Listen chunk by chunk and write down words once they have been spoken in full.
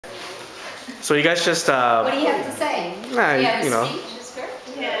So you guys just What do you have to say? Nah, you have you know. speech, a script?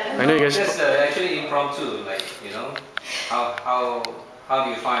 Yeah. I know you guys. Just actually impromptu, like, you know, how do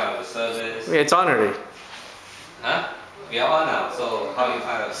you find out the service? Yeah, it's on already. Huh? We are on now, so how do you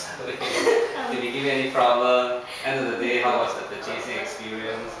find out the service? Did you give you any problem? End of the day, how was the purchasing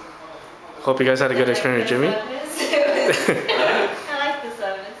experience? Hope you guys had a good experience, Jimmy. I like the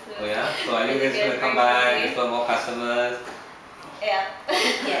service. Oh yeah? So are you guys going to come back, refer more customers? Yeah.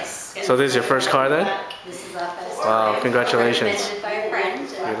 Yes. So this is your first car then? This is our first Wow, car. congratulations. Recommended by a friend.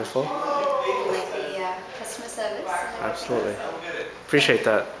 Beautiful. Like the customer service. Absolutely. Appreciate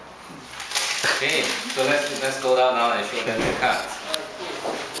that. Okay, so let's go down now and show them the cards.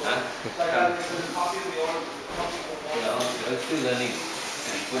 Huh? You know, we're still learning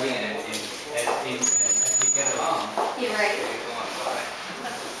and putting it in as we get along. You're right.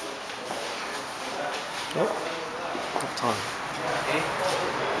 Nope. Time. Okay.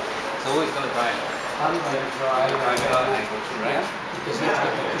 So who is going to drive? I'm going to drive it out and go through, right?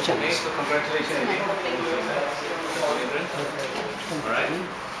 Okay, so congratulations again. Alright.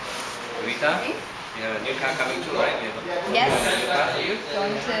 Rita, you have a new car coming through, right? Yes. New car for you?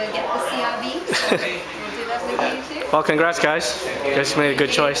 Going to get the CRV. Okay. We'll do that with you too. Well, congrats, guys. You guys made a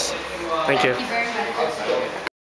good choice. Thank you. Thank you very much.